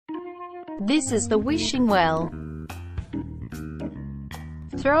This is the wishing well.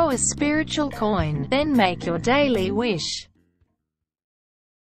 Throw a spiritual coin, then make your daily wish.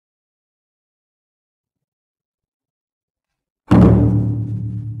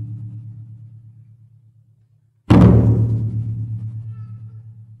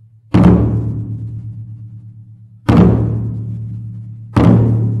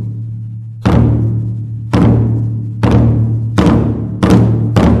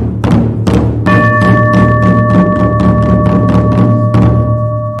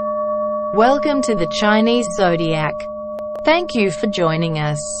 Welcome to the Chinese Zodiac. Thank you for joining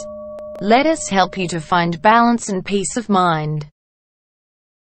us. Let us help you to find balance and peace of mind.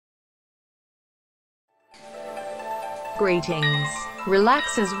 Greetings.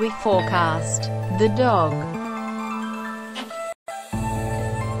 Relax as we forecast the dog.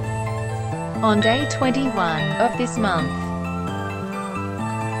 On day 21 of this month,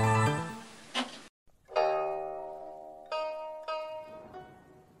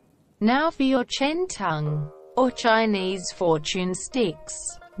 now for your Chen tongue, or Chinese fortune sticks.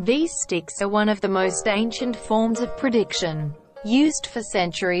 These sticks are one of the most ancient forms of prediction, used for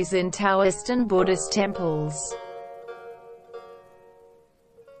centuries in Taoist and Buddhist temples.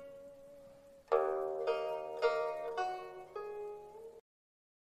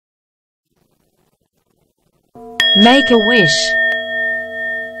 Make a wish.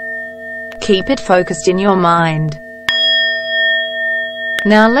 Keep it focused in your mind.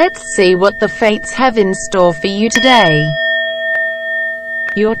 Now let's see what the fates have in store for you today.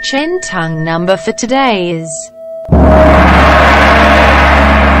 Your Chen tongue number for today is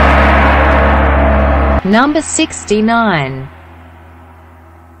number 69.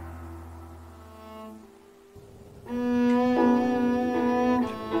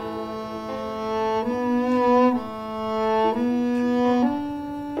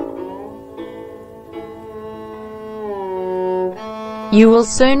 You will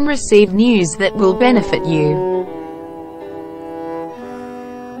soon receive news that will benefit you.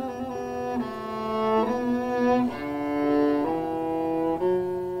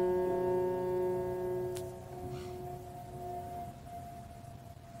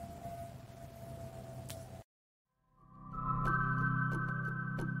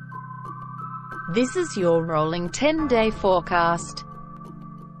 This is your rolling 10-day forecast.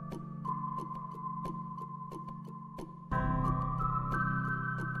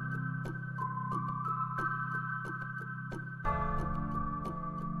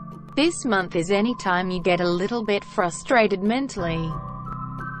 This month is any time you get a little bit frustrated mentally.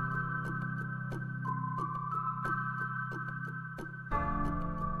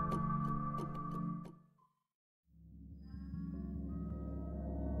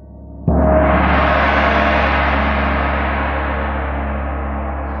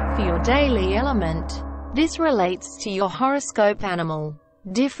 For your daily element, this relates to your horoscope animal.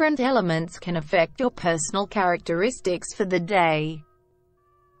 Different elements can affect your personal characteristics for the day.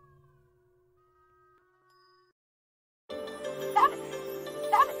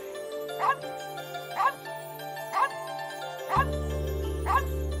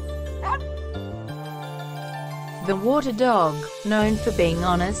 The water dog, known for being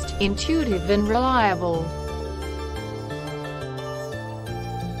honest, intuitive and reliable.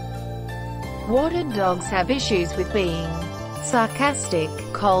 Water dogs have issues with being sarcastic,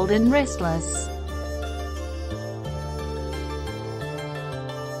 cold and restless.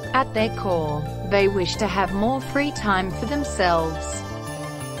 At their core, they wish to have more free time for themselves.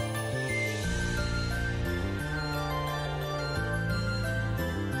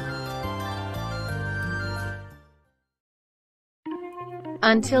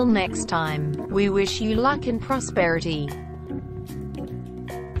 Until next time, we wish you luck and prosperity.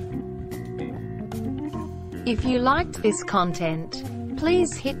 If you liked this content,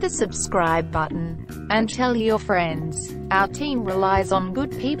 please hit the subscribe button, and tell your friends. Our team relies on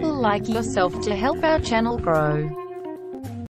good people like yourself to help our channel grow.